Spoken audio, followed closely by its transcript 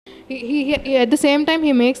At the same time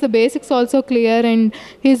he makes the basics also clear, and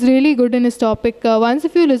he's really good in his topic. Once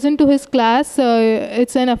if you listen to his class,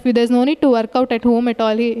 it's enough. There's no need to work out at home at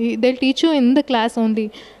all. They'll teach you in the class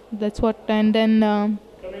only. That's what. And then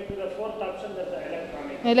Coming to the fourth option, that's the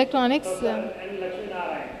electronics. electronics. And Lakshmi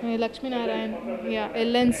Narayan. Lakshmi Narayan, yeah,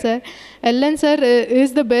 Ellen sir. Ellen sir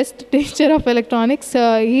is the best teacher of electronics.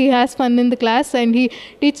 He has fun in the class, and he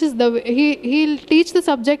teaches he'll teach the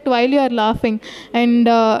subject while you are laughing, and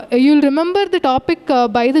you'll remember the topic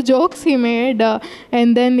by the jokes he made,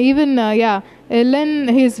 and then even yeah. Ellen,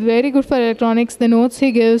 he's very good for electronics. The notes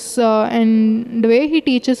he gives and the way he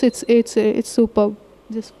teaches, it's superb.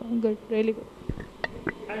 Just good, really good.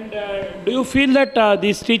 And do you feel that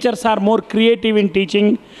these teachers are more creative in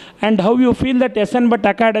teaching? And how you feel that S.N.BHAT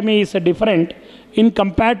Academy is different in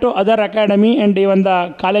compared to other academy and even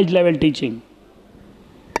the college level teaching?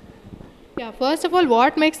 Yeah, first of all,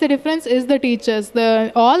 what makes the difference is the teachers.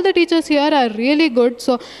 All the teachers here are really good.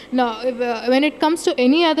 So now, when it comes to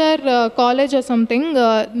any other college or something,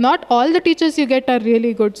 not all the teachers you get are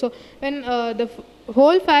really good. So when the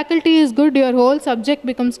whole faculty is good, your whole subject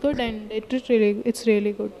becomes good, and it's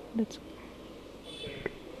really good. That's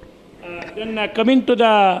Then coming to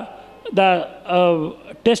the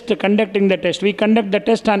test, conducting the test, we conduct the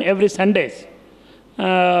test on every Sundays.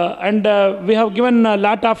 And we have given a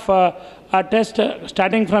lot of tests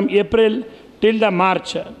starting from April till the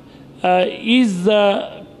March. Is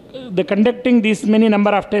the conducting this many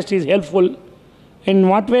number of tests is helpful? In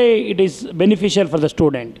what way it is beneficial for the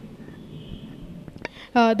student?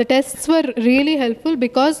 The tests were really helpful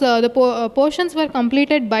because the portions were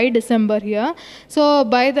completed by December here. So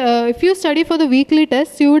if you study for the weekly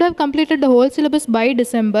tests, you would have completed the whole syllabus by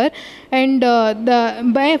December, and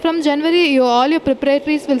from January all your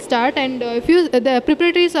preparatories will start, and the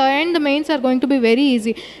preparatories and the mains are going to be very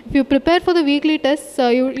easy. If you prepare for the weekly tests,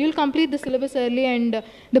 you'll complete the syllabus early, and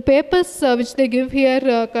the papers which they give here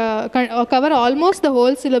cover almost the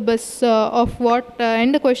whole syllabus of what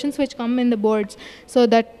and the questions which come in the boards. So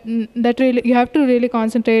that really, you have to really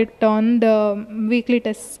concentrate on the weekly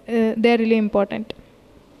tests. They're really important.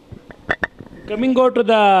 Coming go to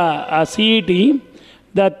the CET,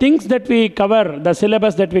 the things that we cover, the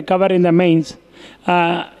syllabus that we cover in the mains,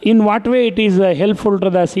 in what way it is helpful to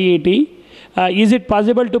the CET? Is it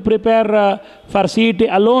possible to prepare for CET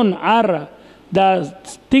alone, or the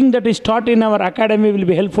thing that is taught in our academy will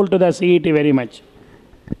be helpful to the CET very much?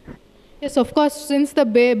 Yes, of course, since the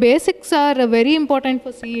basics are very important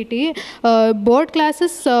for CET, board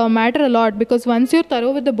classes matter a lot, because once you're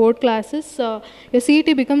thorough with the board classes, your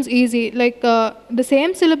CET becomes easy. Like the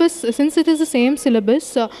same syllabus, since it is the same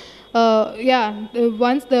syllabus,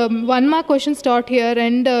 once the 1 mark questions taught here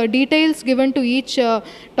and details given to each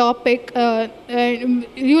topic,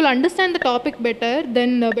 you'll understand the topic better,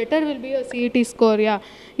 then better will be your CET score. Yeah,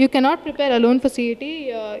 you cannot prepare alone for CET.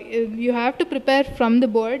 You have to prepare from the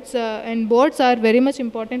boards, and boards are very much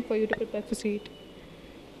important for you to prepare for CET.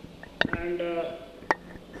 And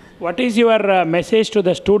what is your message to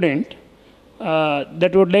the student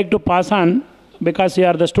that would like to pass on, because you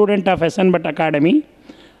are the student of S.N.BHAT Academy?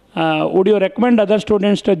 Would you recommend other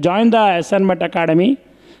students to join the S.N.BHAT Academy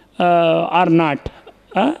or not?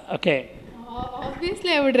 Okay.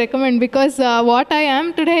 Obviously, I would recommend, because what I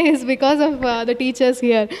am today is because of the teachers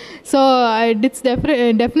here. So it's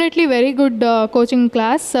definitely very good coaching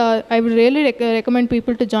class. I would really recommend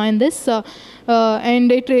people to join this.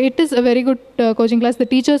 And it is a very good coaching class. The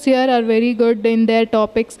teachers here are very good in their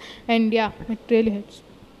topics, and yeah, it really helps.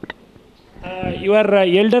 Your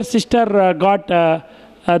elder sister got the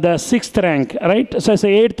 6th rank, right? So it's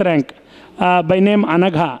 8th rank by name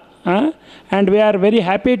Anagha. And we are very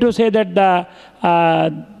happy to say that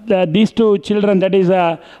these two children, that is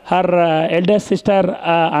her eldest sister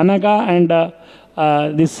Anaga and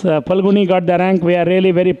this Palguni got the rank. We are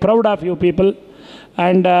really very proud of you people.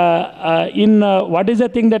 And what is the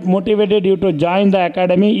thing that motivated you to join the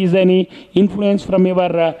academy? Is there any influence from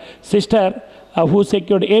your sister who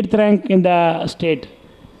secured 8th rank in the state?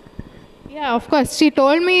 Yeah, of course. She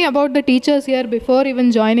told me about the teachers here before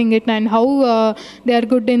even joining it, and how they are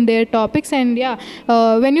good in their topics. And yeah,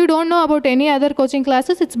 when you don't know about any other coaching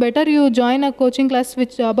classes, it's better you join a coaching class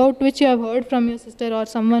about which you have heard from your sister or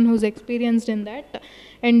someone who's experienced in that.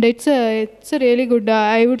 And it's a really good.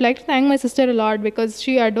 I would like to thank my sister a lot, because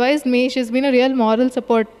she advised me. She's been a real moral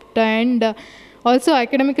support, and also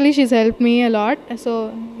academically she's helped me a lot.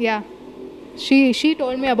 So yeah, she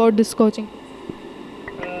told me about this coaching.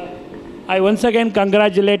 I once again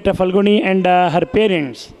congratulate Palguni and her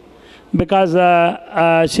parents, because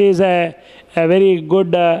she is a very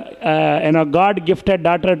good, God-gifted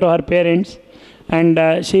daughter to her parents,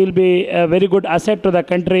 and she will be a very good asset to the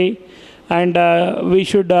country. And we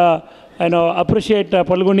should appreciate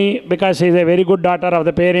Palguni, because she is a very good daughter of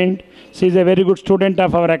the parent. She is a very good student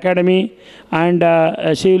of our academy, and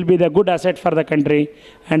she will be the good asset for the country.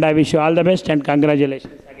 And I wish you all the best and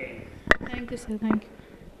congratulations again. Thank you, sir. Thank you.